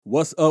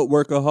What's up,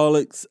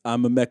 workaholics?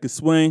 I'm Emeka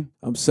Swain.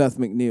 I'm Seth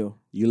McNeil.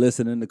 You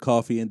listening to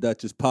Coffee and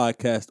Dutchess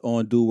podcast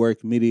on Do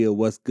Work Media.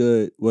 What's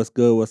good? What's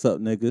good? What's up,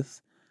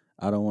 niggas?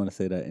 I don't want to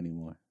say that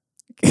anymore.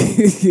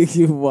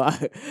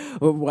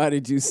 Why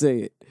did you say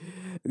it?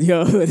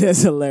 Yo,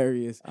 that's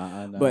hilarious.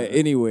 But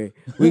anyway,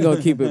 we're going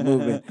to keep it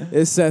moving.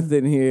 It's Seth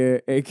in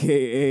here,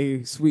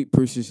 a.k.a. Sweet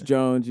Precious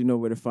Jones. You know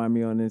where to find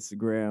me on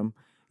Instagram.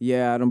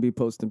 Yeah, I don't be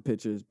posting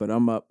pictures, but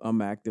I'm up.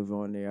 I'm active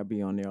on there. I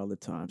be on there all the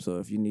time. So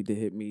if you need to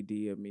hit me,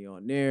 DM me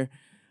on there.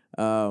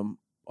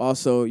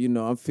 Also, you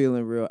know, I'm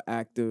feeling real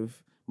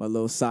active. My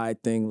little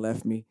side thing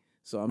left me.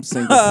 So I'm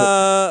single.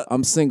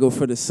 I'm single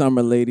for the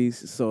summer,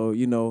 ladies. So,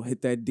 you know,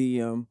 hit that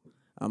DM.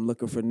 I'm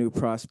looking for new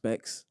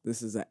prospects.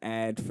 This is an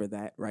ad for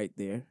that right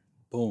there.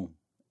 Boom.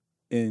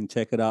 And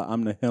check it out.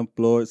 I'm the hemp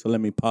lord, so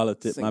let me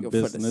politic my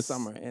business. For the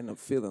summer, and I'm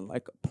feeling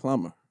like a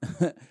plumber.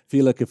 If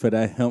you're looking for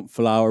that hemp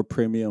flower,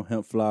 premium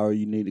hemp flower,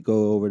 you need to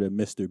go over to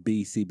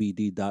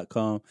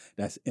MrBCBD.com.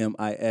 That's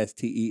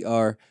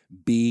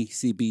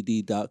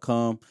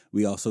MisterBCBD.com.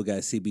 We also got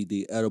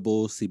CBD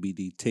edibles,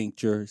 CBD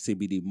tincture,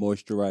 CBD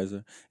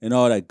moisturizer, and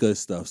all that good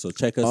stuff. So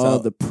check us out. All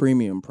the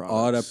premium products.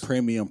 All the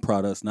premium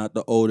products, not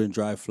the old and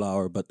dry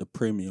flower, but the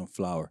premium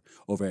flower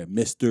over at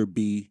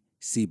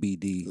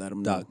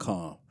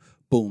MrBCBD.com.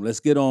 Boom, let's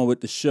get on with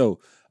the show.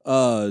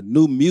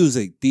 New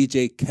music,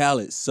 DJ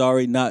Khaled,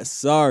 Sorry Not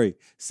Sorry.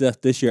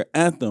 Seth, this your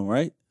anthem,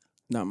 right?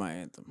 Not my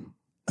anthem,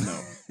 no.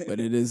 But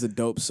it is a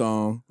dope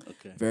song,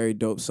 okay. Very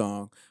dope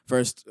song.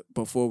 First,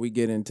 before we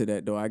get into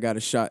that, though, I got to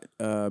shout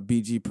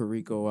BG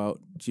Perico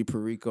out. G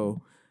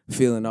Perico,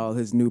 feeling all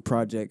his new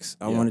projects.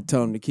 I want to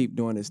tell him to keep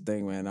doing this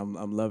thing, man.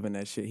 I'm loving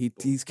that shit.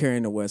 He's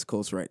carrying the West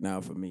Coast right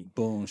now for me.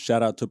 Boom,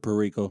 shout out to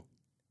Perico.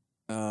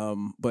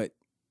 But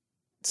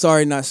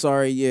Sorry Not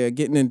Sorry, yeah,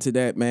 getting into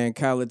that, man.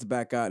 Khaled's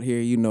back out here,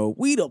 you know,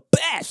 we the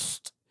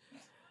best.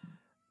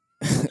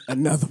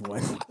 Another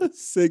one.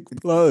 Sick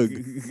plug.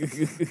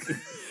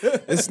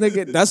 This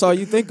nigga, that's all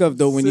you think of,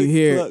 though, when you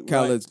hear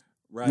Khaled's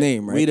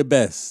name, right? We the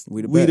best.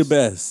 We the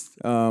best.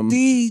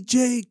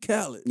 DJ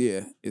Khaled.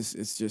 Yeah,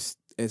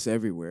 it's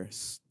everywhere.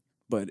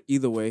 But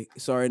either way,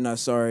 Sorry Not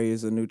Sorry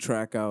is a new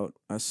track out.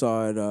 I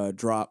saw it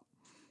drop.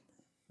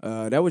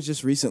 That was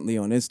just recently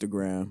on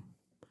Instagram.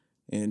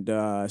 And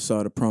I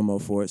saw the promo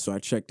for it, so I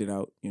checked it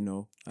out, you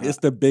know. It's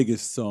the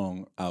biggest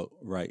song out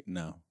right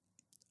now.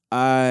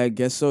 I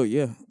guess so,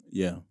 yeah.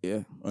 Yeah.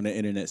 On the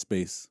internet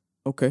space.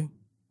 Okay.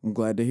 I'm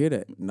glad to hear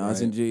that.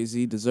 Nas and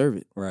Jay-Z deserve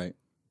it. Right.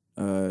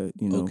 You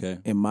know,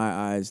 in my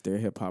eyes, they're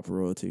hip-hop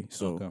royalty.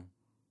 So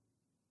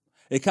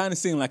It kind of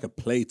seemed like a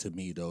play to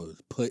me, though,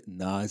 put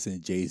Nas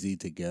and Jay-Z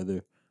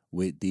together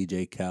with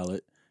DJ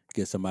Khaled.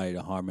 Get somebody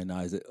to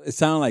harmonize it. It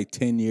sounded like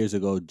 10 years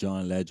ago,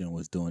 John Legend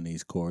was doing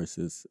these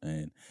choruses,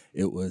 and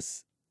it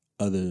was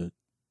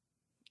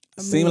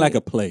seemed like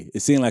a play.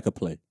 It seemed like a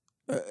play.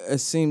 It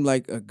seemed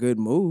like a good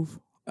move,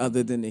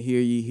 other than the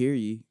hear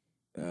ye.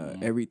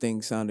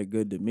 Everything sounded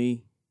good to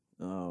me.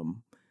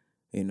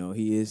 You know,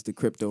 he is the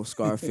crypto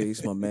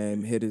Scarface. My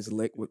man hit his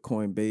lick with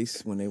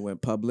Coinbase when they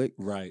went public.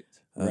 Right.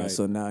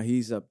 So now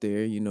he's up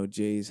there. You know,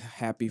 Jay's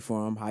happy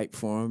for him, hype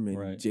for him.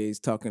 And Jay's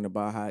talking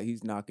about how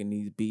he's knocking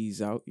these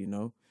bees out, you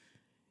know,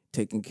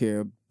 taking care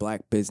of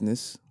black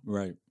business.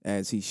 Right.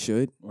 As he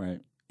should. Right.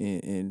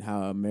 And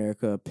how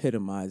America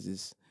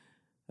epitomizes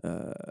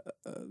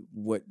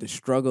what the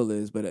struggle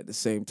is, but at the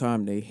same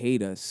time, they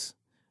hate us,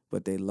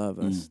 but they love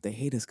us. They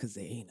hate us because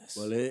they ain't us.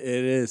 Well, it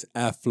is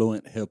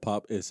affluent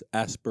hip-hop. It's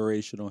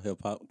aspirational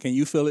hip-hop. Can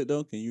you feel it,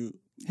 though? Can you?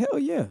 Hell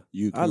yeah.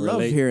 I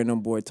love hearing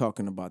them boy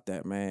talking about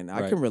that, man.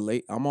 I can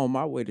relate. I'm on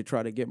my way to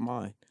try to get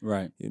mine.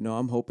 Right. You know,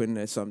 I'm hoping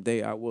that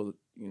someday I will,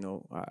 you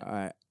know,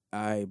 I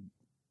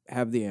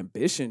have the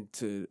ambition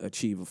to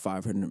achieve a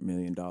 $500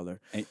 million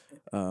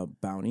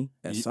bounty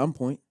at some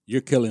point.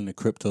 You're killing the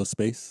crypto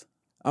space.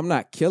 I'm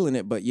not killing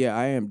it, but yeah,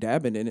 I am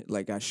dabbing in it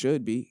like I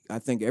should be. I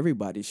think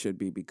everybody should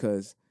be,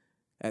 because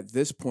at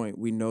this point,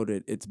 we know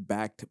that it's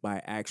backed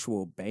by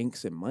actual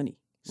banks and money.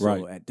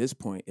 So at this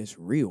point, it's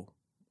real.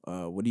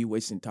 What are you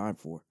wasting time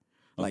for?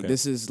 Like,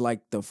 this is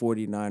like the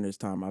 49ers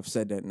time. I've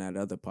said that in that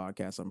other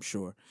podcast, I'm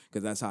sure,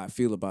 because that's how I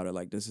feel about it.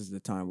 Like, this is the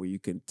time where you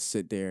can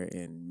sit there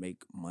and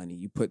make money.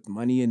 You put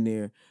money in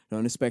there.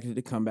 Don't expect it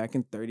to come back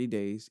in 30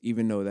 days,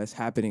 even though that's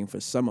happening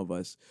for some of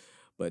us.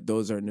 But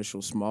those are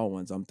initial small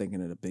ones. I'm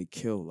thinking of a big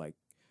kill, like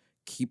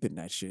keeping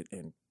that shit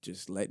and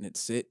just letting it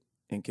sit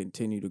and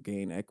continue to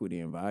gain equity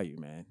and value,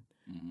 man.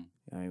 Mm-hmm.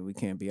 I mean, we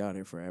can't be out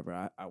here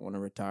forever. I want to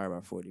retire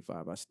by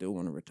 45. I still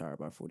want to retire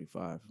by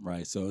 45.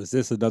 Right. So is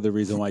this another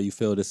reason why you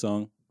feel this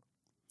song?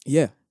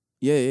 Yeah.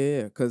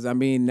 Because,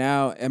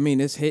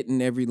 it's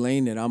hitting every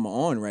lane that I'm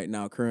on right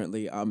now.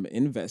 Currently, I'm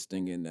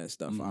investing in that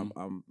stuff. Mm-hmm.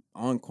 I'm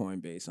on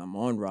Coinbase. I'm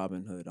on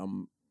Robinhood.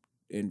 I'm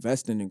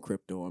investing in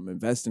crypto. I'm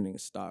investing in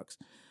stocks.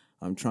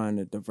 I'm trying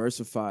to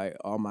diversify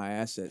all my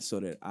assets so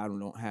that I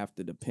don't have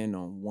to depend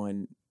on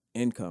one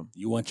income.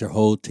 You want your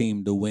whole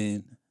team to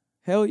win?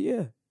 Hell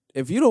yeah.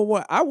 If you don't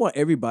want, I want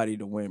everybody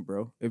to win,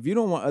 bro. If you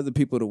don't want other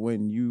people to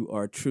win, you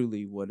are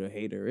truly what a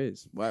hater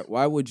is.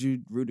 Why would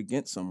you root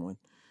against someone?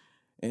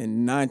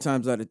 And 9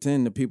 times out of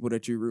 10, the people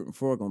that you're rooting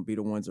for are going to be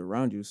the ones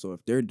around you. So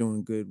if they're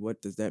doing good,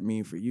 what does that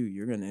mean for you?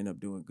 You're going to end up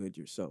doing good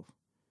yourself.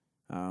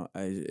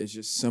 It's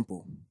just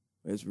simple.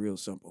 It's real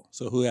simple.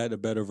 So who had the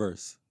better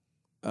verse?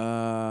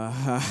 I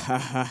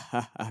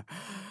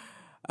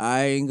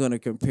ain't gonna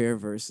compare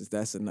verses.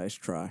 That's a nice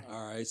try.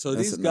 All right. So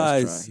That's these a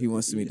guys, nice try. He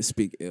wants me to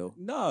speak ill.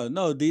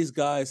 No, these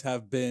guys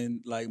have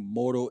been like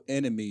mortal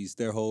enemies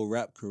their whole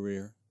rap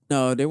career.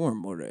 No, they weren't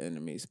mortal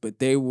enemies, but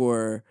they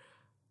were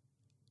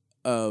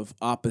of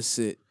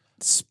opposite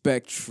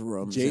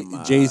spectrums.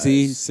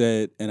 Jay-Z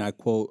said, and I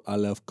quote, "I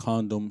left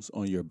condoms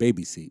on your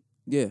baby seat."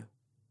 Yeah.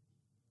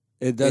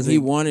 It doesn't. And he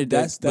wanted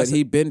that, but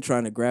he been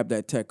trying to grab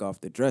that tech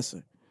off the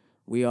dresser.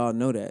 We all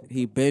know that.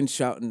 He been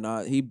shouting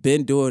out. He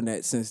been doing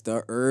that since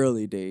the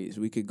early days.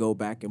 We could go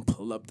back and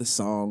pull up the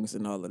songs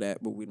and all of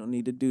that, but we don't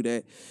need to do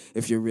that.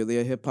 If you're really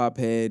a hip hop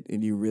head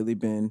and you really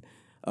been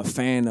a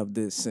fan of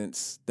this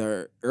since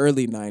the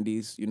early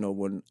 90s, you know,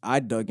 when I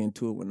dug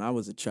into it when I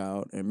was a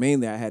child, and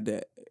mainly I had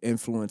the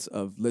influence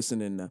of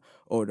listening to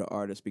older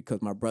artists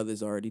because my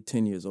brother's already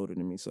 10 years older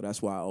than me, so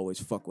that's why I always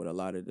fuck with a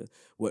lot of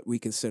what we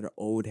consider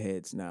old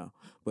heads now,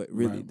 but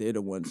really they're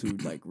the ones who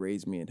like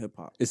raised me in hip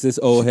hop. Is this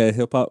old head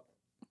hip hop?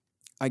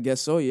 I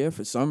guess so, yeah.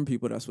 For some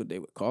people, that's what they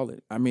would call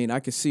it. I mean, I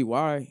can see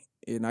why,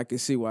 and I can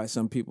see why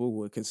some people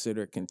would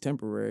consider it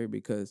contemporary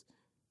because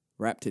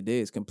rap today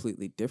is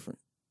completely different.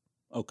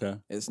 Okay.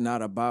 It's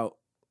not about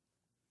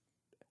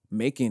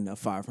making a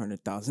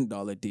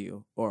 $500,000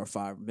 deal or a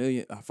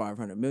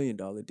 $500 million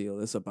deal.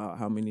 It's about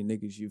how many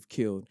niggas you've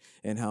killed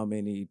and how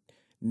many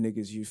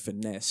niggas you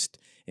finessed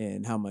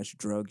and how much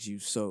drugs you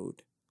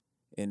sold.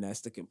 And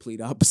that's the complete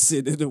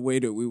opposite of the way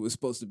that we were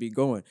supposed to be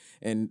going.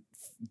 And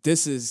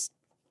this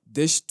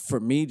for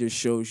me just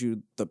shows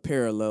you the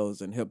parallels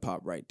in hip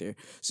hop right there.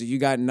 So you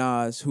got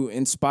Nas, who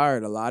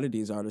inspired a lot of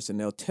these artists, and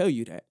they'll tell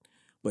you that.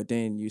 But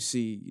then you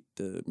see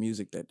the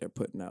music that they're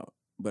putting out.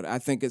 But I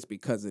think it's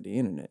because of the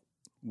internet.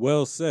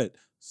 Well said.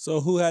 So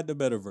who had the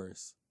better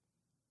verse?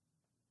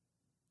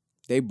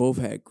 They both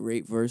had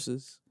great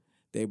verses.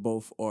 They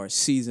both are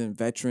seasoned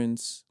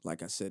veterans.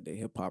 Like I said, they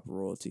hip hop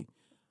royalty.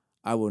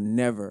 I will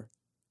never,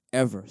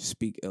 ever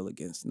speak ill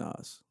against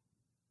Nas.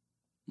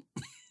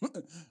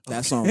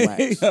 That's on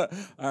wax. All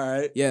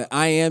right. Yeah,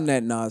 I am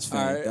that Nas fan.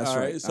 All right, That's all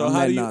right. right.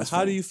 So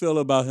how do you feel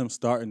about him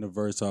starting the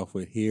verse off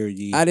with "Hear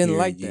Ye"? I didn't hear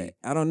like ye. that.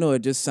 I don't know. It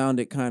just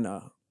sounded kind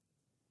of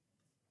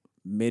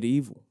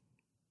medieval.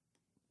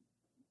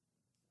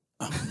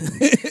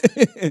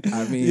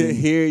 I mean, yeah,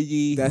 hear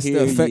ye. That's hear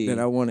the effect ye. that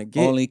I want to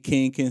get. Only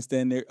king can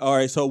stand there. All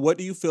right. So what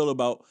do you feel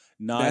about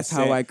Nas? That's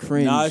how I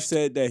cringed. Nas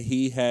said that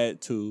he had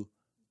to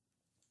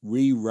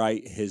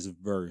rewrite his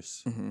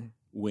verse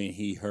when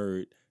he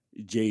heard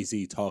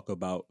Jay-Z talk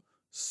about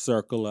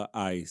circle of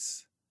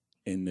ice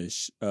in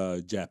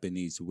the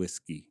Japanese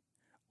whiskey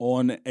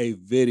on a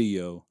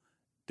video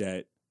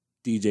that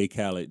DJ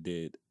Khaled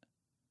did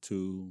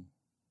to,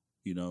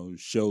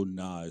 show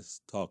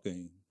Nas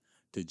talking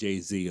to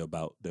Jay-Z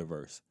about their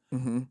verse.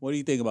 What do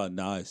you think about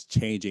Nas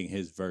changing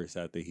his verse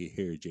after he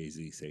heard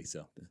Jay-Z say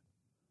something?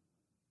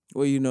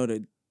 Well, you know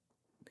that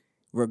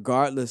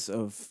regardless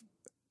of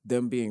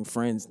them being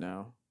friends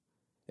now,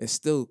 it's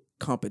still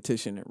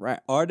competition in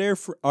rap. Are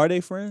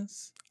they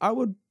friends? I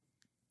would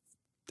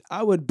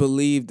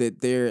believe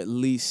that they're at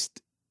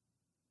least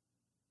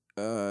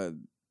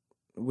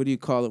what do you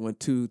call it when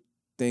two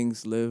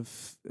things live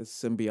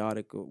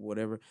symbiotic or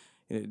whatever?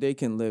 They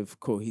can live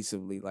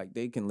cohesively, like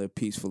they can live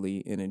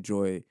peacefully and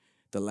enjoy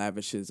the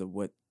lavishes of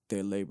what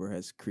their labor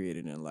has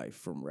created in life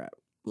from rap.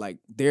 Like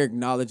they're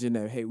acknowledging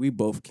that, hey, we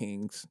both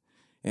kings,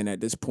 and at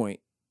this point,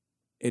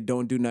 it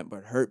don't do nothing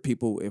but hurt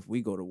people if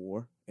we go to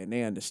war. And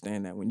they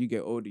understand that. When you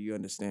get older, you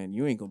understand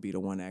you ain't gonna be the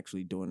one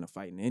actually doing the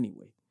fighting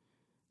anyway.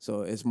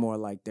 So it's more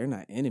like they're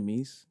not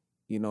enemies,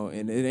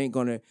 and it ain't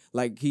gonna,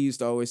 like he used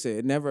to always say,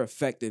 it never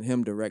affected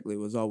him directly. It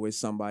was always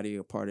somebody,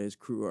 a part of his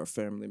crew or a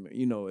family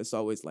member. It's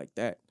always like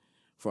that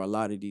for a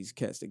lot of these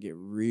cats that get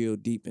real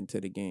deep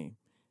into the game.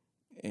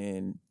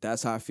 And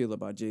that's how I feel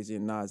about Jay-Z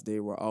and Nas. They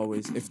were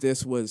always, if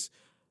this was,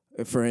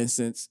 for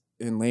instance,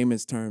 in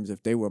layman's terms,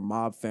 if they were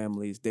mob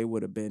families, they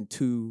would have been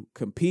two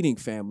competing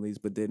families,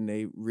 but then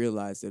they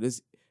realized that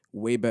it's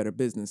way better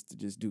business to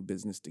just do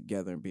business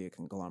together and be a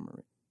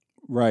conglomerate.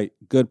 Right.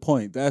 Good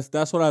point.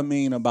 That's what I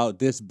mean about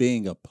this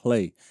being a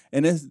play.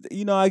 And it's,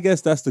 I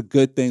guess that's the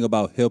good thing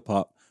about hip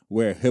hop,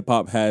 where hip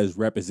hop has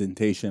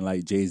representation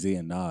like Jay-Z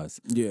and Nas.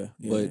 Yeah.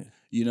 But,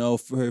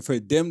 for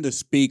them to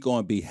speak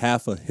on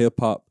behalf of hip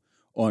hop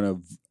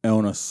on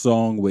a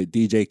song with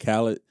DJ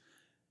Khaled,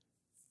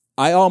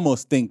 I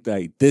almost think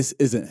like this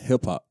isn't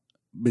hip hop,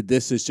 but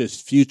this is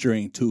just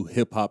featuring two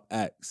hip hop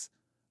acts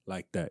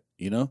like that,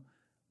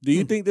 Do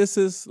you think this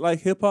is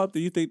like hip hop? Do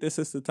you think this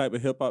is the type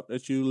of hip hop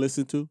that you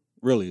listen to?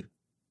 Really?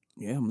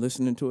 Yeah, I'm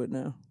listening to it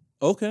now.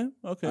 Okay.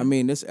 I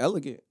mean, it's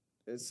elegant.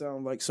 It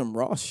sounds like some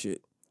raw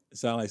shit. It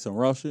sound like some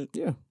raw shit?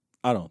 Yeah.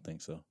 I don't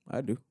think so.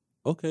 I do.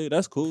 Okay,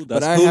 that's cool.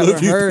 But I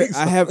haven't heard.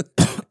 I have.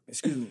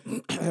 Excuse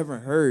me. I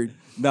haven't heard.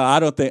 No, I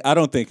don't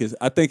think it's.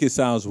 I think it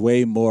sounds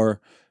way more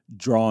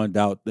drawn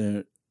out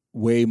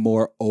way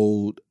more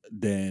old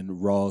than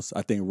Ross.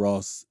 I think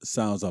Ross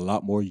sounds a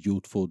lot more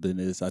youthful than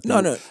this.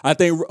 No. I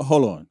think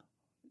hold on.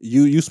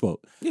 You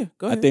spoke. Yeah,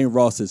 go I ahead. think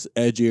Ross is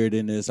edgier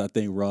than this. I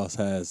think Ross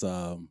has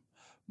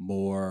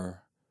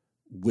more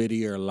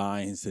wittier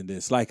lines than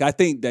this. Like I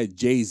think that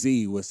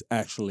Jay-Z was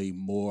actually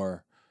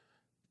more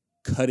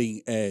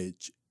cutting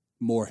edge,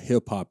 more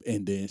hip hop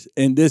in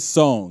this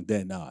song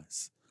than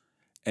Nas.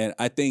 And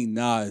I think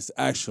Nas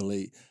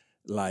actually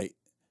like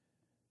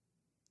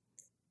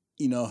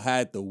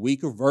had the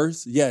weaker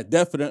verse. Yeah,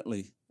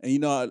 definitely.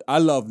 And I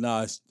love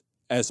Nas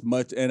as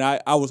much, and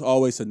I was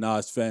always a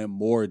Nas fan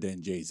more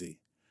than Jay-Z.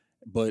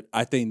 But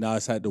I think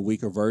Nas had the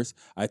weaker verse.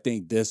 I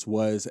think this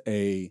was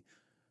a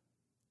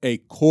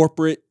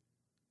corporate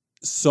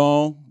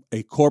song,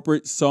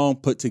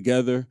 put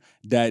together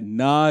that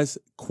Nas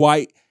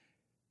quite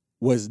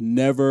was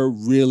never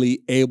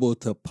really able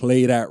to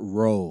play that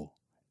role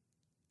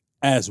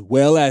as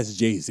well as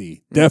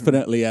Jay-Z.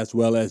 Definitely as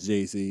well as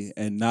Jay-Z,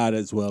 and not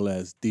as well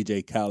as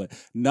DJ Khaled.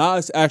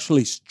 Nas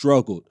actually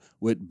struggled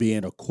with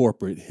being a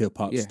corporate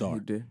hip-hop star.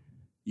 He did.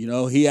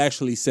 He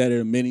actually said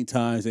it many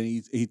times, and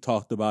he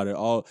talked about it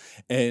all.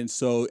 And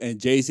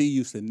Jay-Z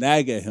used to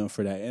nag at him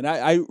for that. And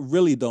I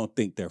really don't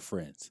think they're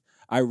friends.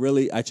 I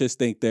just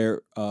think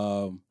they're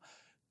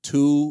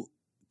two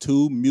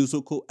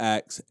musical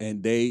acts,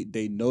 and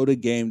they know the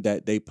game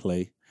that they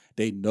play.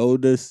 They know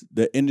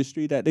the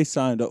industry that they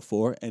signed up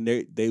for, and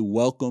they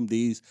welcome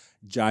these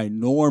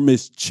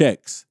ginormous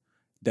checks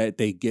that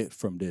they get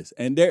from this.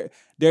 And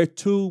they're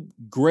two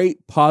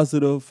great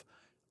positive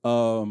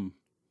poster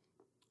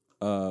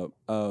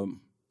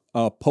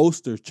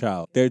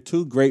child. They're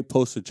two great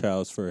poster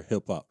childs for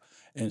hip hop,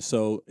 and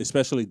so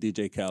especially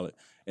DJ Khaled.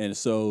 And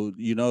so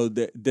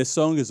this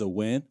song is a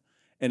win,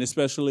 and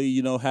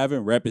especially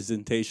having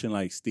representation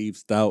like Steve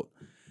Stout.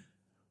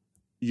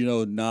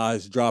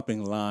 Nas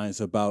dropping lines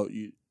about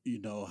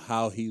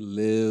how he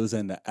lives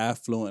and the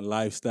affluent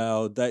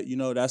lifestyle. That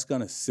that's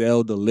gonna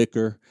sell the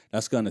liquor.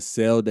 That's gonna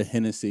sell the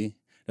Hennessy.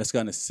 That's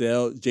gonna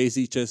sell.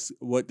 Jay-Z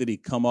what did he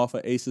come off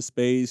of Ace of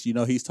Spades?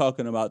 He's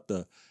talking about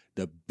the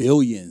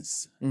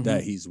billions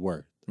that he's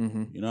worth.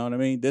 You know what I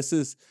mean? This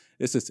is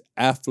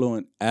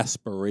affluent,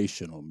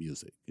 aspirational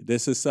music.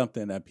 This is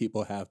something that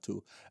people have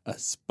to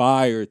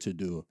aspire to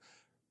do.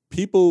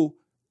 People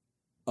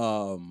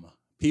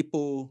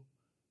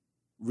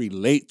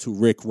relate to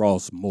Rick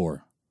Ross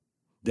more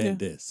than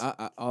this.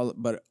 All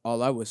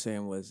I was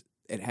saying was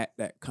it had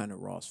that kind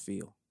of Ross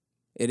feel.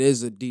 It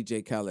is a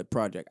DJ Khaled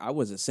project. I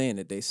wasn't saying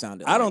that they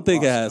sounded. I don't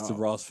think Ross it has the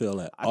Ross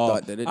feel at all. I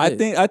thought that it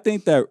did.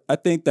 I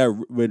think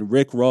that when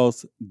Rick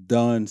Ross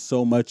done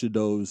so much of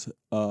those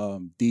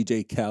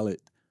DJ Khaled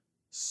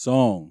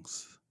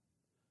songs,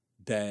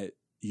 that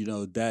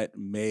that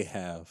may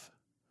have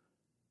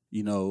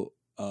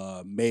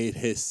made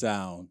his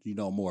sound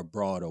more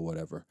broad or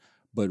whatever.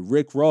 But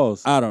Rick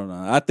Ross, I don't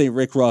know. I think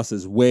Rick Ross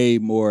is way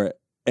more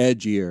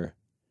edgier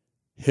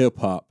hip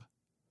hop.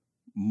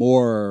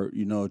 More,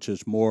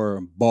 just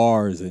more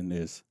bars in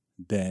this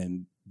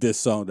than this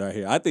song right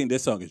here. I think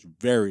this song is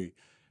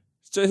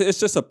it's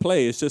just a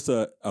play. It's just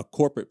a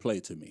corporate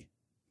play to me.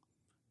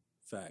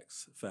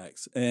 Facts.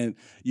 And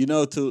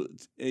to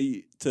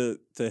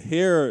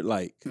hear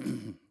like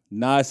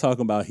Nas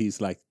talking about he's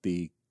like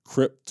the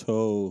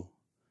crypto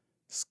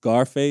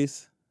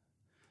Scarface.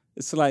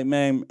 It's like,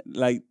 man,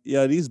 like,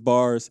 yeah, these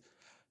bars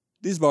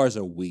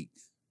are weak.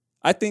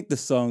 I think the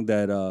song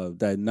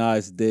that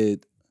Nas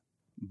did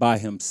by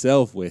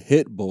himself with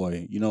Hit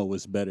Boy,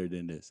 was better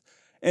than this.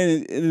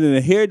 And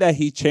to hear that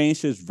he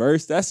changed his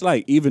verse, that's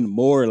like even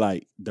more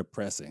like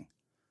depressing.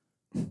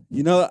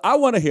 I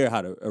want to hear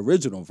how the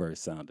original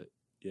verse sounded.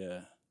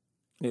 Yeah.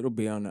 It'll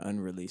be on the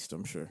unreleased,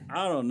 I'm sure.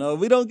 I don't know.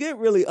 We don't get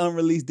really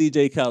unreleased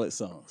DJ Khaled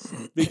songs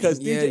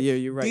because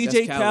you're right.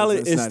 DJ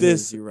Khaled is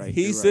this. You're right.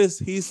 He's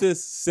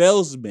this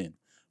salesman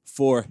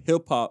for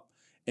hip hop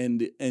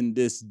and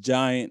this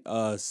giant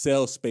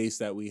sales space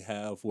that we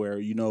have where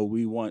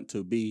we want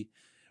to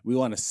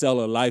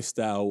sell a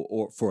lifestyle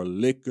or for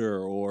liquor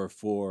or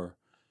for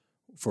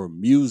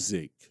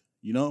music,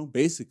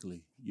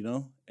 basically,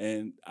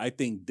 And I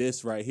think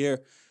this right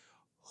here,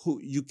 who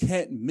you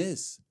can't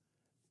miss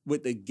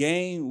with the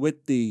game,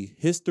 with the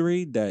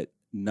history that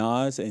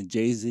Nas and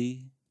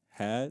Jay-Z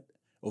had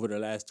over the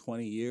last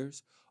 20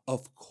 years,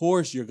 of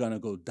course you're going to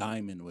go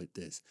diamond with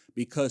this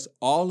because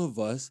all of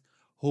us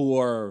who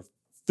are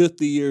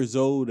 50 years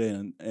old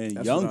and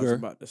That's younger, what I was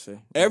about to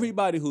say.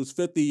 Everybody who's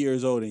 50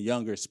 years old and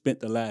younger spent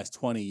the last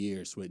 20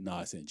 years with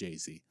Nas and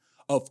Jay-Z.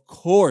 Of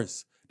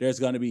course, there's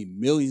going to be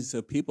millions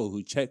of people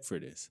who check for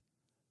this,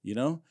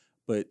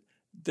 But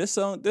this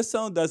song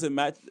doesn't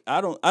match.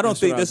 I don't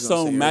think this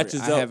song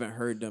matches up. I haven't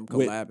heard them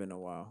collab in a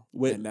while,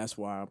 and that's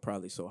why I'm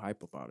probably so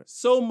hype about it.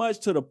 So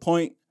much to the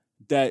point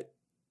that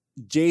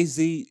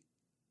Jay-Z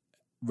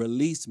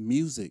released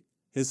music.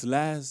 His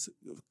last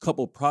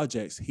couple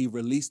projects, he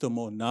released them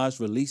on Nas'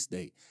 release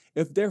date.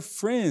 If they're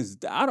friends,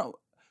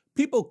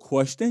 people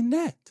question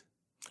that.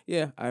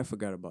 Yeah, I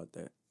forgot about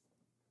that.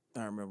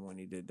 I remember when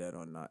he did that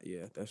on Nas.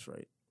 Yeah, that's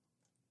right.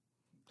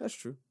 That's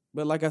true.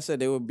 But like I said,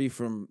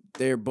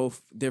 they're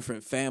both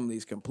different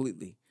families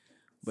completely.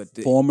 But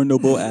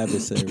formidable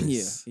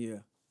adversaries. Yeah.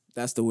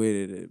 That's the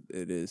way that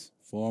it is.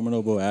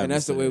 Formidable adversaries. And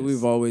that's the way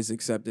we've always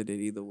accepted it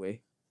either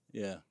way.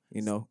 Yeah.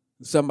 You know,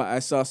 I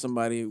saw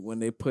somebody when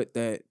they put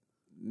that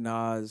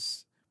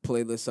Nas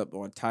playlist up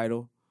on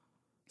Tidal,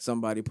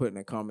 somebody put in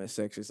the comment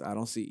sections, I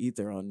don't see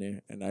Ether on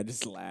there. And I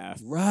just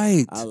laughed.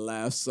 Right. I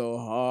laughed so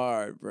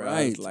hard, bro. Right.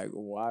 I was like,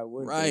 why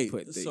would they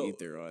put the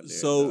Ether on there?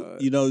 So,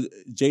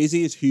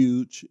 Jay-Z is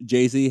huge.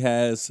 Jay-Z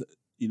has,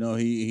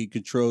 he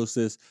controls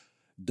this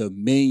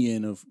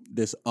dominion of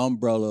this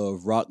umbrella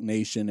of Rock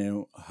Nation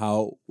and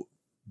how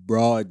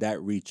broad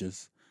that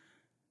reaches.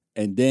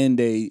 And then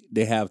they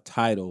have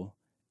Tidal,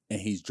 and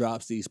he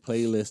drops these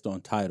playlists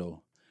on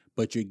Tidal,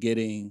 but you're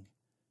getting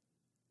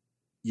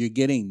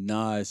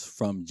Nas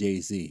from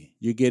Jay-Z.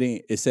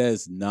 It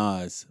says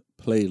Nas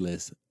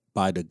playlist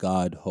by the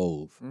God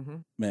Hove. Mm-hmm.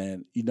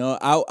 Man,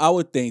 I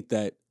would think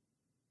that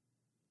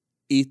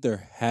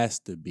Ether has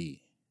to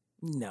be.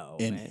 No,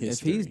 in man.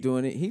 history. If he's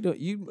doing it, he don't.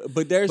 You.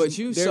 But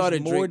you saw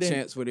the Drake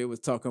chants where they was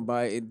talking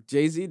about it.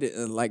 Jay-Z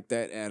didn't like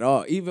that at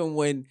all. Even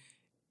when,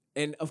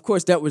 and of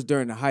course that was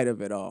during the height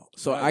of it all.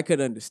 So I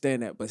could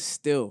understand that, but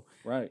still,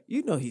 right?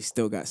 He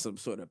still got some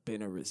sort of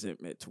bitter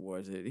resentment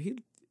towards it.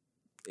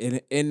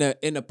 In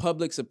the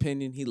public's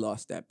opinion, he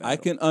lost that battle. I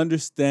can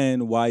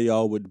understand why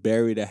y'all would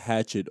bury the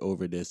hatchet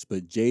over this,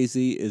 but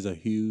Jay-Z is a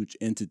huge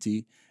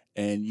entity,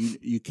 and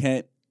you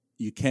can't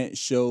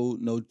show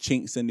no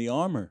chinks in the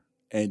armor.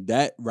 And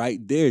that right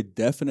there,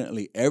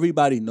 definitely,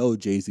 everybody knows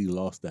Jay-Z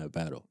lost that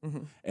battle.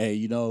 Mm-hmm. And,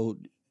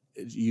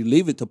 you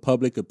leave it to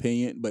public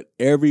opinion, but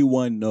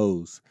everyone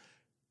knows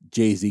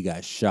Jay-Z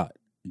got shot.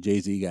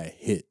 Jay-Z got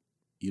hit,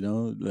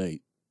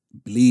 like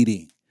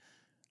bleeding.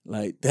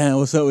 Like, damn,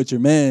 what's up with your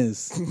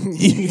mans?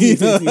 You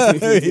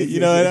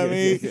know what I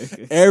mean?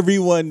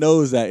 Everyone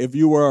knows that. If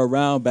you were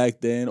around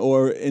back then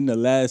or in the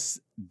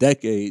last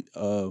decade,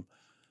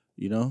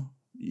 you know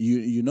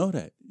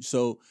that.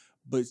 So,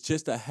 but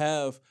just to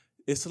have,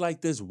 it's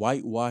like this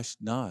whitewashed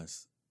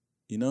Nas,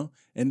 and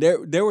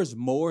there was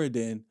more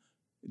than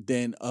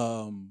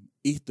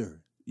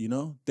Ether,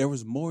 there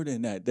was more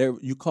than that.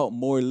 You caught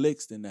more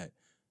licks than that,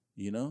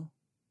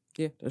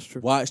 Yeah, that's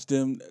true. Watch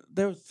them.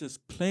 There was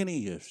just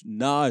plenty of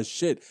Nas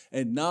shit.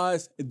 And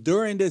Nas,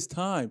 during this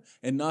time,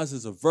 and Nas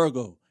is a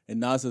Virgo,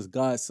 and Nas is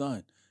God's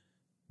son.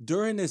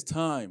 During this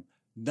time,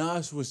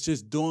 Nas was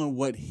just doing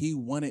what he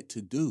wanted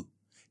to do.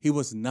 He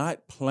was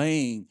not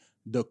playing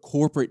the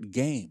corporate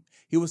game.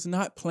 He was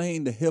not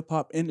playing the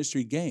hip-hop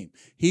industry game.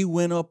 He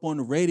went up on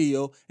the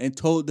radio and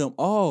told them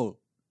all,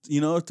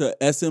 to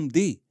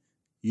SMD.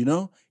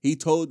 He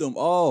told them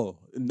all.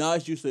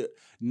 Nas used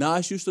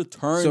to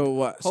turn. So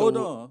what? Hold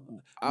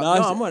on.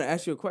 I'm going to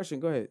ask you a question.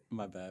 Go ahead.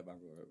 My bad.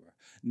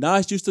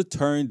 Nas used to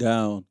turn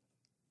down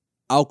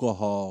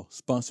alcohol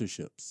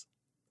sponsorships.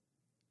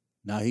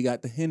 Now he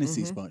got the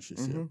Hennessy sponsorship.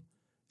 Mm-hmm.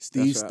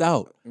 Steve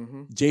Stout.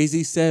 Mm-hmm.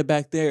 Jay-Z said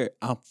back there,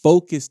 I'm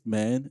focused,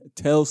 man.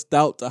 Tell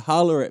Stout to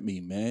holler at me,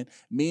 man.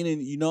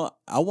 Meaning,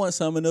 I want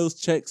some of those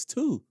checks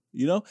too,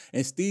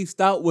 And Steve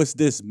Stout was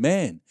this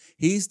man.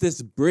 He's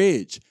this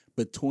bridge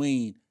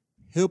between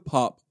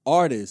hip-hop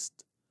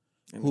artists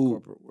and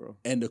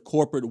the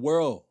corporate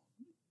world.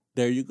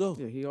 There you go.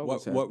 Yeah, he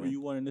always What were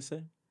you wanting to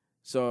say?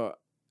 So,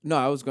 no,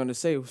 I was going to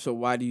say, so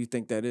why do you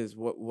think that is?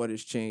 What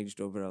has changed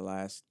over the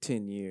last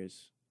 10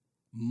 years?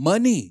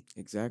 Money.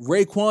 Exactly.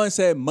 Raekwon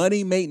said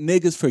money make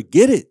niggas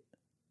forget it.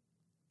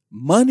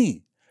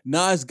 Money.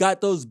 Nas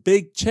got those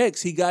big checks.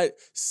 He got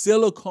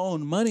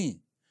silicone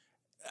money.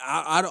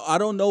 I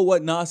don't know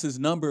what Nas's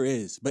number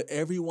is, but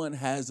everyone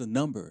has a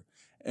number.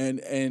 And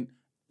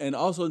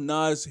also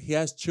Nas, he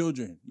has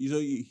children.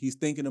 He's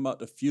thinking about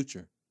the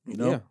future.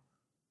 Yeah.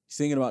 He's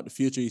thinking about the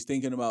future. He's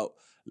thinking about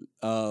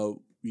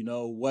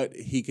what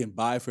he can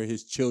buy for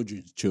his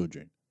children's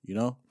children.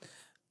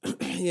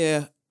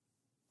 Yeah.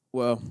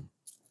 Well,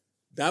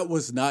 that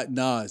was not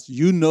Nas.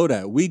 You know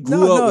that. We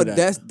grew up with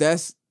that.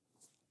 That's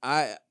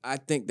I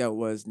think that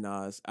was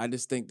Nas. I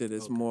just think that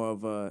it's more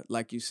of a,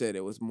 like you said,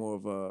 it was more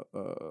of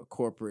a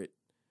corporate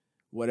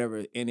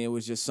whatever, and it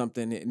was just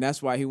something, and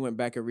that's why he went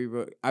back and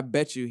rewrote. I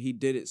bet you he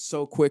did it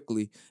so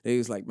quickly that he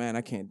was like, man,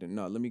 I can't do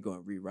no. Let me go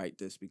and rewrite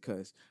this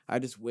because I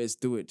just whizzed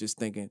through it just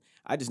thinking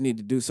I just need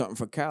to do something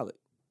for Khaled.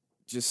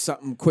 Just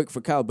something quick for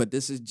Khaled, but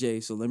this is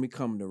Jay, so let me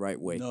come the right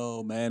way.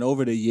 No, man.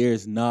 Over the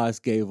years, Nas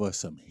gave us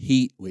some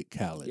heat with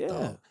Khaled.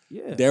 Yeah.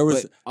 There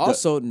was but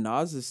also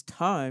Nas's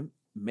time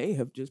may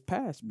have just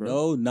passed, bro.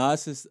 No,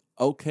 Nas is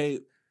okay.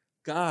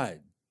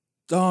 God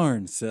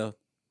darn, Seth.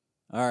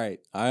 All right,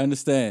 I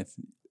understand.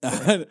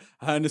 I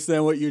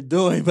understand what you're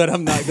doing, but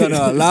I'm not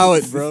gonna allow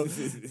it, bro.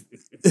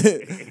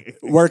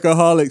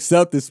 Workaholic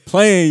Seth is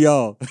playing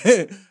y'all.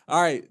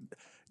 All right,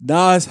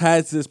 Nas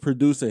has this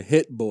producer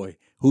Hit Boy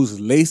who's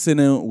lacing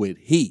him with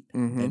heat,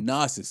 and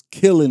Nas is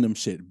killing them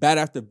shit bat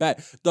after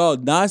bat.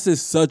 Dog, Nas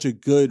is such a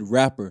good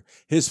rapper.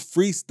 His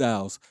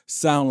freestyles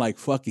sound like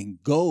fucking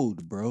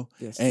gold, bro.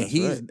 Yes, and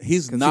he's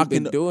right. knocking. He's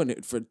been doing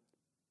it for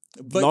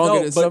But longer no,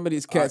 than but some of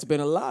these cats been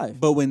alive.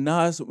 But when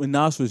Nas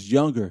was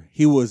younger,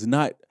 he was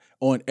not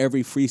on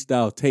every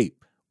freestyle tape.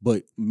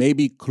 But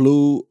maybe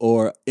Clue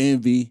or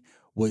Envy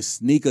would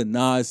sneak a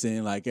Nas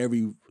in like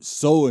every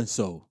so and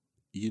so,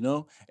 you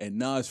know? And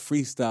Nas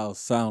freestyles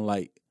sound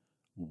like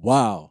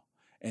wow.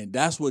 And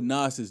that's what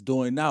Nas is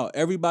doing now.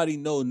 Everybody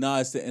know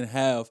Nas didn't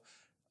have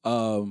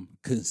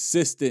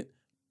consistent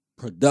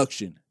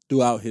production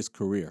throughout his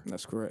career.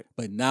 That's correct.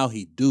 But now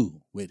he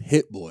do with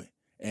Hit Boy.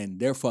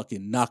 And they're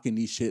fucking knocking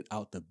these shit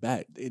out the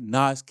back.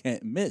 Nas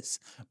can't miss.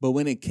 But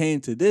when it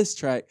came to this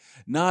track,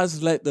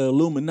 Nas let the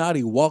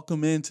Illuminati walk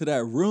him into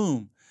that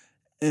room.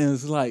 And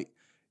it's like,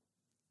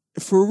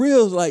 for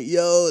real, it's like,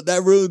 yo,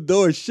 that room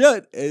door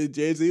shut. And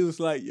Jay-Z was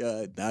like,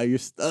 yeah, now you're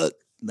stuck.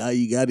 Now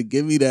you got to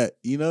give me that.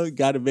 You know, you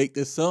got to make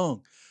this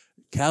song.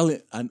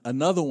 Khaled,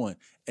 another one.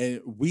 And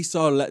we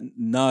saw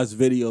Nas'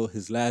 video,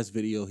 his last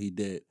video he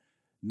did.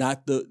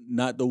 Not the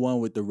one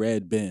with the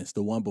red Benz,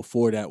 the one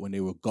before that when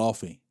they were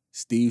golfing.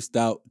 Steve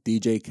Stout,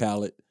 DJ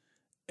Khaled,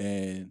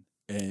 and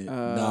Nas.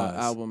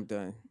 Album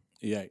done.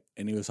 Yeah,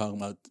 and he was talking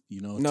about,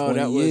 no, 20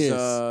 that years.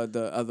 was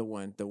the other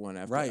one, the one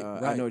after. Right.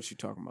 I know what you're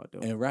talking about,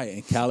 though.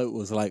 And Khaled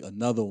was like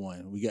another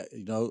one. We got,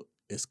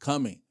 it's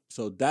coming.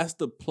 So that's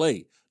the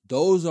play.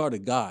 Those are the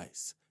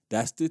guys.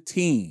 That's the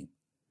team.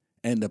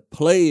 And the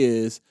play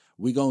is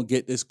we going to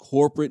get this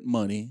corporate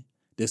money,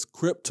 this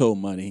crypto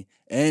money,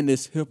 and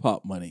this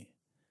hip-hop money.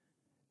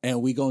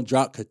 And we going to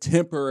drop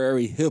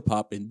contemporary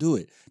hip-hop and do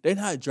it. They're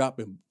not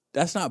dropping,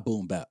 that's not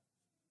boom bap.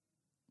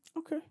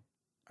 Okay.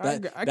 I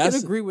can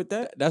agree with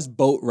that. That's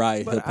boat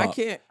ride hip-hop. I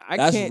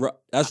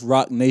can't. That's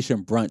Rock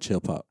Nation brunch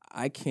hip-hop.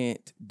 I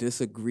can't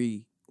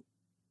disagree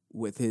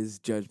with his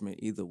judgment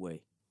either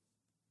way.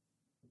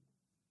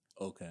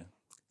 Okay.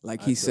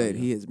 Like he said,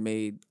 he has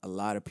made a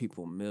lot of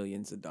people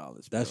millions of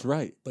dollars. Bro. That's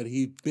right. But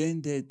he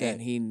been did that.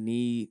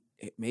 And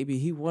maybe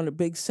he want a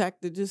big sack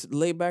to just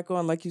lay back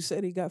on. Like you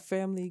said, he got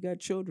family, he got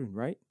children,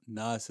 right?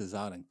 Nas is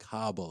out in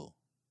Cabo,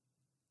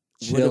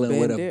 chilling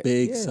with a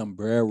big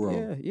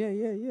sombrero.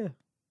 Yeah.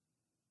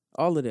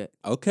 All of that.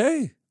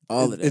 Okay.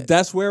 All of that. If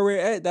that's where we're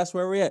at, that's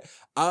where we're at.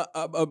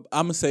 I'm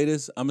gonna say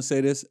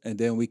this, and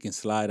then we can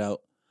slide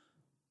out.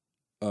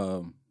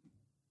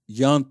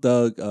 Young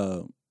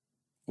Thug,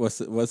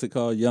 what's it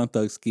called? Young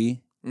Thug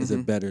Ski is a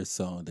better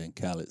song than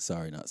Khaled.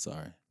 Sorry, not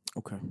sorry.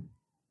 Okay.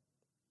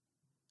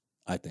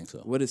 I think so.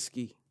 What is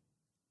Ski?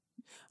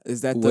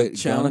 Is that the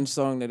challenge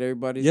song that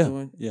everybody's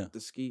doing? Yeah. The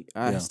Ski?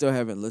 I still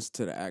haven't listened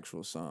to the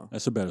actual song.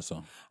 That's a better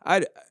song.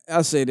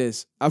 I'll say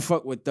this. I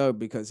fuck with Thug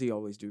because he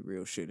always do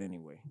real shit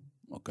anyway.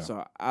 Okay.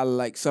 So I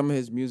like some of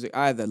his music.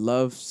 I either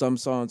love some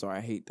songs or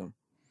I hate them.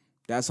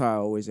 That's how I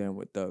always am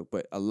with Thug.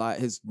 But a lot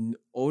his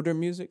older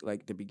music,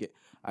 like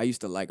I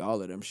used to like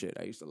all of them shit.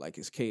 I used to like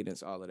his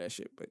cadence, all of that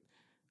shit. But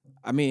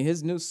I mean,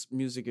 his new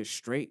music is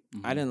straight.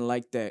 Mm-hmm. I didn't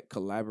like that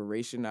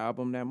collaboration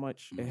album that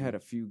much. Mm-hmm. It had a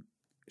few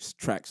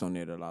tracks on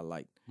there that I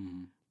liked.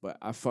 Mm-hmm. But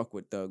I fuck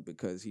with Thug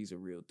because he's a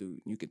real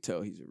dude. You could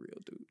tell he's a real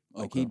dude.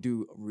 Like he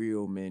do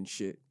real men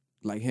shit.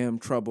 Like him,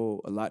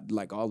 Trouble, a lot,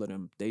 like all of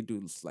them, they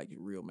do like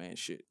real man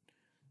shit.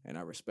 And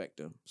I respect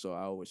them. So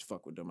I always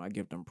fuck with them. I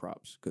give them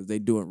props because they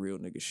doing real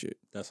nigga shit.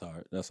 That's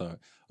hard.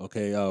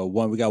 Okay,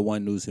 we got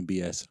one news and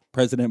BS.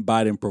 President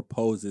Biden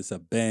proposes a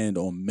ban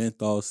on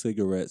menthol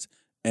cigarettes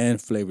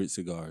and flavored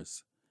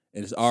cigars.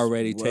 And it's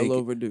already well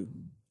overdue.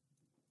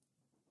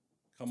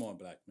 Come on,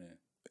 black man.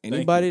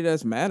 Anybody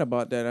that's mad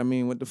about that, I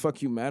mean, what the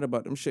fuck you mad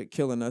about? Them shit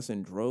killing us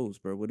in droves,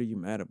 bro. What are you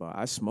mad about?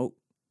 I smoke.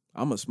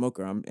 I'm a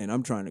smoker.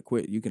 I'm trying to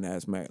quit. You can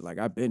ask Matt. Like,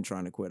 I've been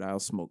trying to quit. I'll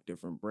smoke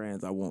different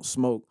brands. I won't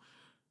smoke.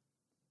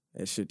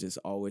 That shit just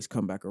always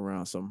come back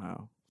around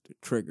somehow. The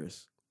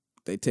triggers.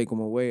 They take them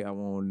away, I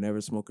won't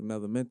never smoke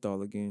another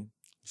menthol again.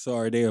 So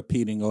are they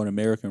impeding on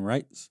American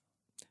rights?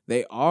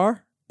 They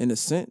are, in a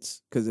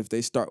sense, because if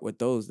they start with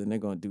those, then they're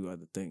going to do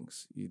other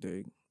things. You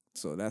dig?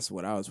 So that's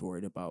what I was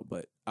worried about.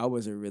 But I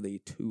wasn't really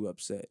too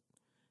upset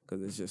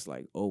because it's just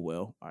like, oh,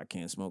 well, I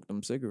can't smoke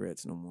them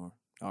cigarettes no more.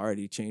 I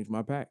already changed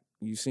my pack.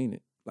 You seen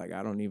it. Like,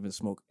 I don't even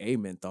smoke a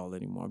menthol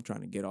anymore. I'm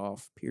trying to get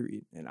off,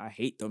 period. And I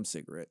hate them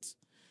cigarettes.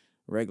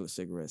 Regular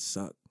cigarettes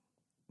suck.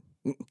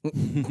 I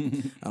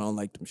don't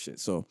like them shit.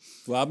 So,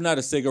 well, I'm not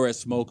a cigarette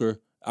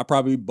smoker. I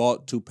probably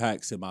bought 2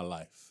 packs in my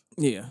life.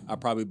 Yeah, I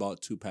probably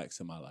bought 2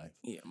 packs in my life.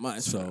 Yeah,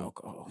 mine's for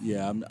alcohol.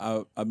 Yeah,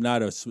 I'm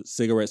not a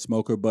cigarette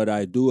smoker, but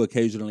I do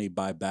occasionally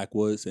buy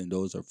backwoods, and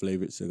those are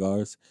flavored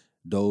cigars.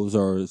 Those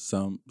are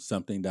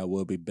something that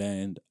will be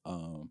banned.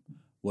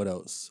 What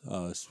else?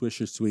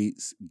 Swisher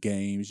Sweets,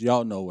 Games.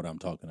 Y'all know what I'm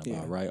talking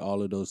about, right?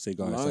 All of those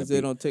cigars. As long as they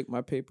don't take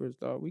my papers,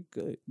 dog, we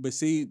good. But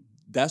see,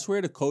 that's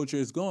where the culture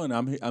is going.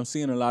 I'm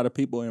seeing a lot of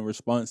people in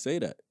response say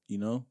that,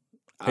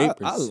 papers.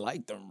 I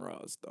like them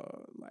raws,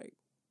 dog. Like,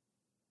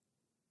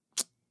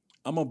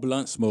 I'm a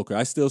blunt smoker.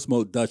 I still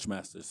smoke Dutch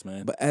Masters,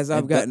 man. But as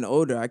I've gotten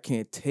older, I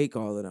can't take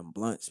all of them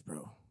blunts,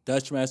 bro.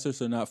 Dutch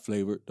Masters are not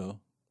flavored, though.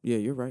 Yeah,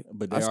 you're right.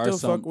 But I still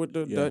fuck with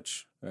the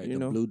Dutch. Right, the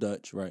blue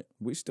Dutch, right.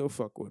 We still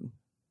fuck with them.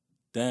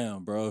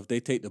 Damn, bro. If they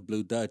take the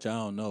blue Dutch, I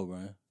don't know,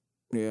 bro.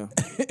 Yeah.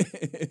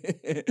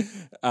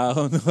 I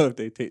don't know if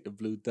they take the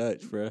Blue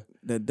Dutch, bro.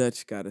 The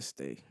Dutch gotta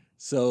stay.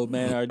 So,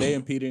 man, are they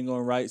impeding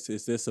on rights?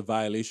 Is this a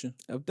violation?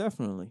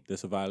 Definitely.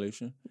 This a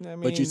violation? I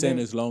mean, But you saying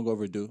it's long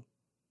overdue?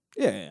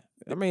 Yeah.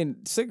 I mean,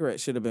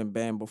 cigarettes should have been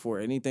banned before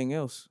anything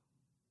else.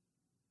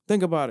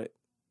 Think about it.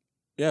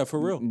 Yeah, for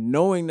real.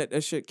 Knowing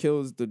that shit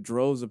kills the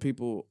droves of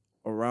people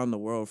around the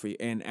world for you,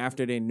 and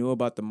after they knew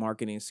about the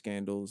marketing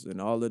scandals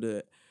and all of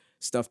the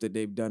stuff that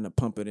they've done to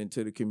pump it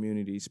into the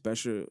community,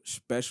 special,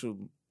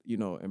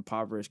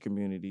 impoverished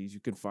communities, you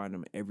can find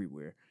them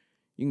everywhere.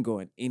 You can go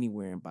in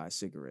anywhere and buy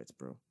cigarettes,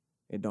 bro.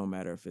 It don't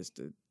matter if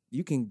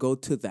you can go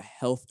to the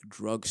health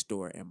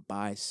drugstore and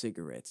buy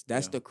cigarettes.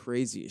 That's the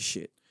craziest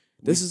shit.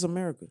 This is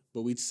America.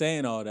 But we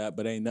saying all that,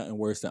 but ain't nothing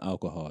worse than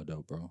alcohol,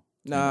 though, bro.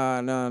 Nah.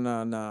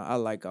 I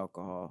like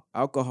alcohol.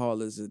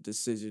 Alcohol is a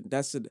decision.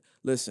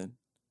 Listen,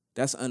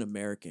 that's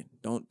un-American.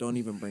 Don't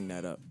even bring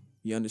that up.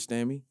 You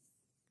understand me?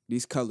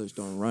 These colors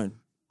don't run,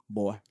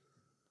 boy.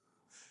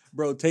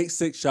 Bro, take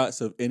 6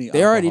 shots of any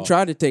They alcohol. already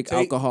tried to take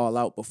alcohol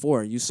out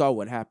before. You saw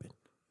what happened.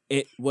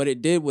 What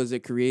it did was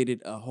it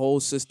created a whole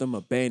system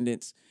of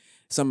bandits,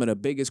 some of the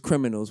biggest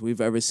criminals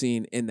we've ever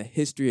seen in the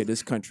history of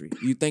this country.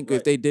 You think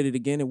if they did it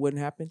again, it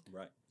wouldn't happen?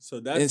 Right. So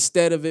that's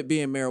instead of it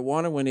being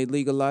marijuana, when they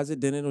legalize it,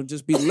 then it'll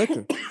just be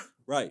liquor.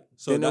 Right.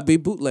 So then there'll be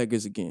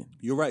bootleggers again.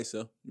 You're right,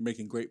 sir. You're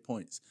making great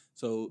points.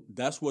 So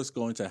that's what's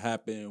going to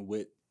happen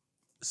with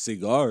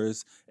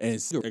cigars, and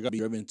they're going to be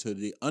driven to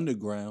the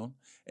underground,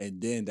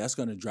 and then that's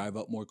going to drive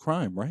up more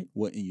crime, right?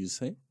 Wouldn't you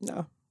say?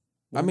 No.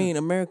 I mean,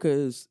 America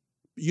is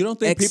you don't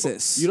think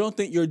excess. People,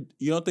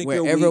 you don't think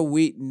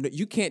wherever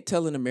you can't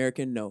tell an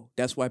American no.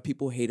 That's why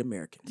people hate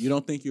Americans. You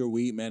don't think your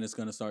weed man is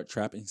going to start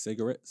trapping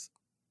cigarettes?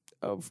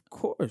 Of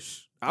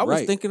course. I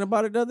was thinking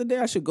about it the other day.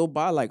 I should go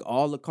buy like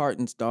all the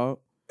cartons, dog.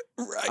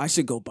 Right. I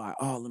should go buy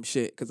all them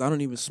shit because I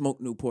don't even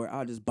smoke Newport.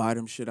 I'll just buy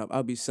them shit up.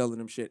 I'll be selling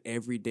them shit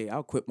every day.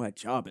 I'll quit my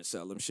job and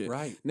sell them shit.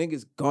 Right.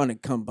 Niggas gonna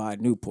come buy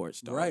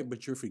Newports, dog. Right,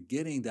 but you're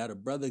forgetting that a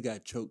brother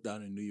got choked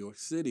out in New York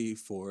City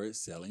for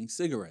selling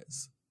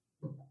cigarettes.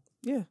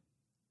 Yeah.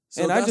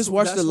 So and I just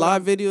watched a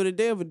live video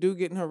today of a dude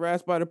getting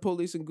harassed by the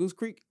police in Goose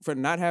Creek for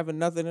not having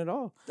nothing at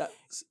all.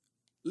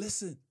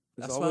 Listen.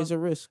 That's always a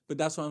risk. But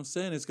that's what I'm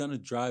saying. It's going to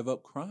drive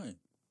up crime.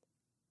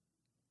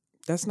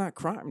 That's not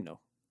crime, though.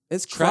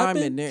 It's crime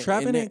in there.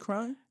 Trapping ain't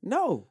crime?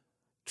 No.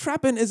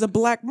 Trapping is a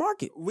black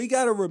market. We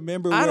got to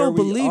remember I don't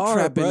believe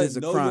trapping bro. is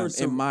a crime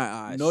in my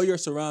eyes. Know your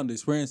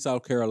surroundings. We're in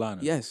South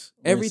Carolina. Yes.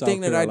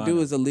 Everything that I do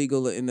is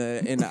illegal in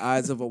the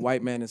eyes of a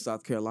white man in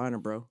South Carolina,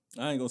 bro.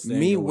 I ain't going to stand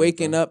Me in your way,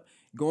 waking up,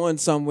 going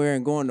somewhere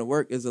and going to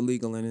work is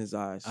illegal in his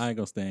eyes. I ain't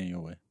going to stand in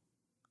your way.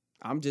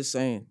 I'm just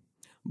saying.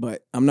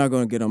 But I'm not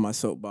going to get on my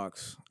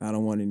soapbox. I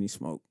don't want any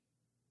smoke.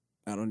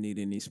 I don't need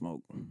any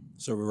smoke.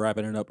 So we're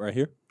wrapping it up right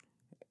here?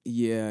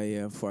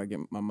 Yeah, before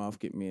my mouth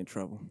get me in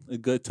trouble. A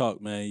good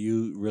talk, man.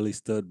 You really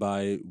stood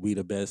by We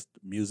the Best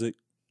music.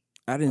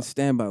 I didn't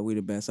stand by We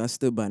the Best. I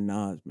stood by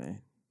Nas,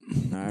 man.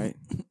 All right?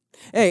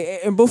 Hey,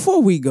 and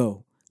before we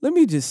go, let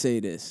me just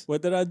say this.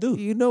 What did I do?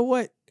 You know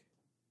what?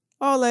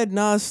 All that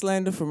Nas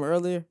slander from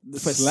earlier,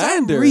 for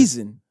slander? some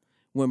reason,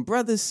 when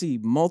brothers see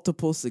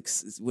multiple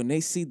success, when they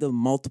see the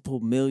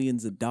multiple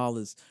millions of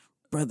dollars,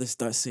 brothers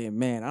start saying,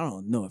 man, I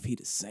don't know if he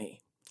the same.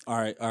 All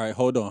right.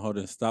 Hold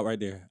on. Stop right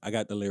there. I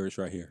got the lyrics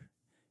right here.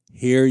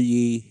 Hear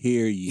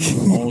ye,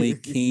 only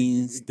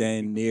kings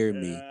stand near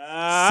me.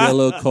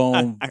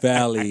 Silicon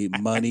Valley,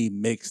 money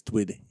mixed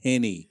with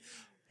Henny.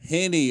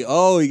 Henny,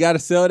 oh, you got to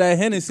sell that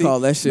Hennessy.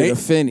 Call that shit a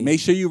Fendi. Make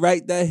sure you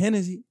write that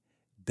Hennessy.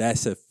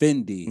 That's a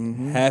Fendi.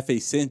 Mm-hmm. Half a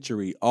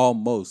century,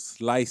 almost.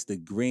 Slice the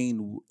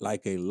green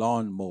like a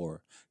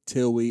lawnmower.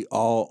 Till we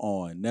all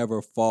on.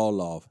 Never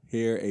fall off.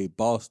 Hear a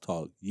boss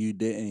talk. You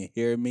didn't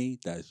hear me?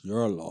 That's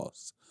your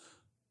loss.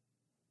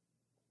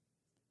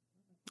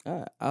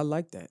 I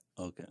like that.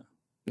 Okay.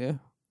 Yeah.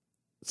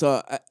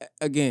 So,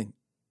 again,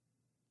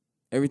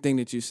 everything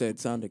that you said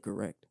sounded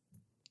correct.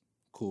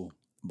 Cool.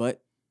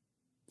 But,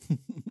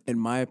 in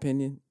my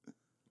opinion,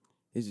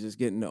 he's just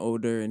getting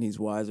older and he's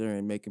wiser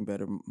and making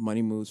better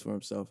money moves for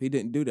himself. He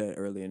didn't do that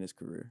early in his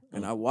career.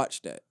 And I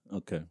watched that.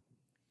 Okay.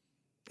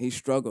 He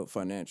struggled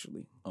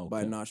financially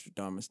by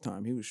Nostradamus'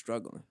 time. He was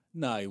struggling.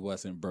 Nah, he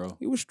wasn't, bro.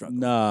 He was struggling.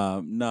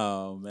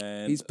 No,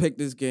 man. He's picked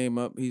this game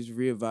up. He's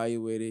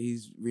reevaluated.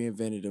 He's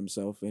reinvented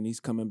himself. And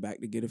he's coming back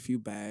to get a few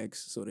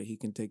bags so that he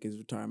can take his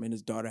retirement.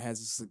 His daughter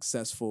has a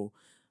successful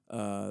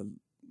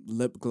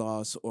lip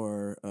gloss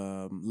or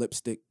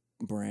lipstick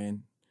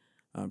brand.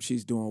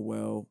 She's doing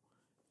well.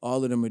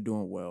 All of them are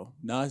doing well.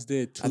 Nas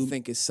did I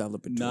think it's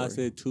celebratory. Nas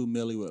did $2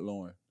 million with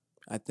Lauren.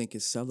 I think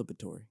it's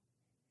celebratory.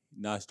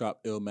 Nas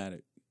dropped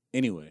Illmatic.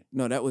 Anyway.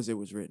 No, It Was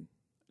Written.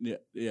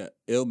 Yeah.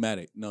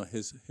 Illmatic. No,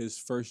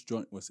 his first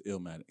joint was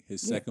Illmatic.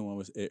 His second one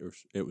was It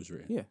Was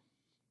Written. Yeah.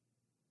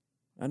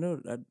 I know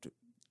that.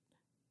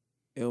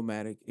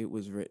 Illmatic, It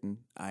Was Written,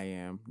 I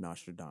Am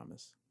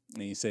Nostradamus.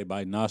 And you say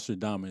by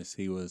Nostradamus,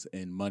 he was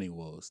in money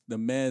woes. The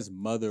man's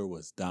mother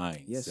was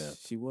dying. Yes,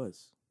 Seth. she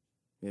was.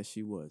 Yes,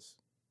 she was.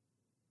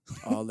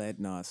 All that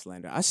Nas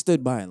slander. I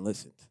stood by and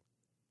listened.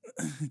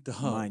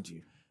 Dog, mind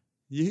you.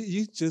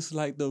 You just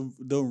like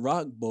the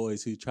rock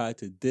boys who tried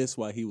to diss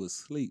while he was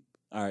asleep.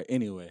 All right,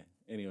 anyway,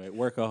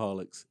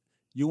 workaholics.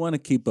 You want to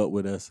keep up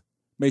with us,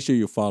 make sure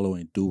you're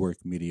following Do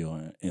Work Media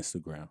on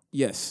Instagram.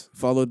 Yes,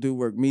 follow Do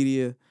Work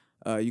Media.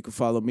 You can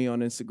follow me on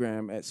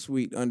Instagram at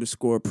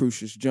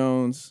sweet_Prucius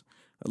Jones.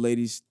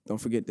 Ladies, don't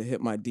forget to hit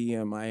my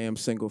DM. I am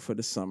single for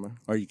the summer.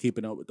 Are you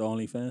keeping up with the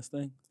OnlyFans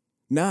thing?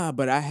 Nah,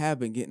 but I have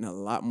been getting a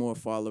lot more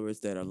followers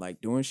that are like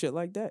doing shit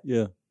like that.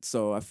 Yeah.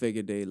 So I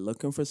figured they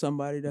looking for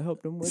somebody to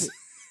help them with it.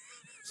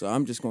 So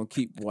I'm just gonna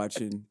keep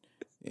watching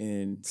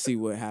and see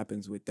what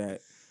happens with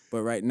that.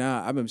 But right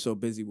now, I've been so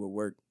busy with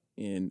work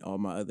and all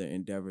my other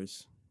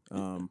endeavors.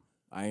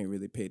 I ain't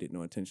really paid it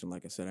no attention.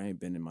 Like I said, I ain't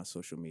been in my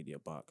social media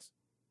box.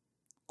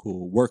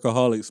 Cool.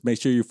 Workaholics.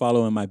 Make sure you're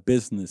following my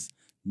business,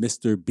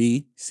 Mr.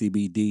 B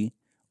CBD,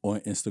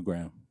 on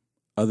Instagram.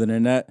 Other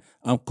than that,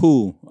 I'm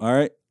cool. All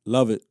right.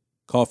 Love it.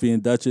 Coffee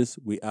and Duchess.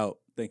 We out.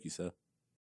 Thank you, sir.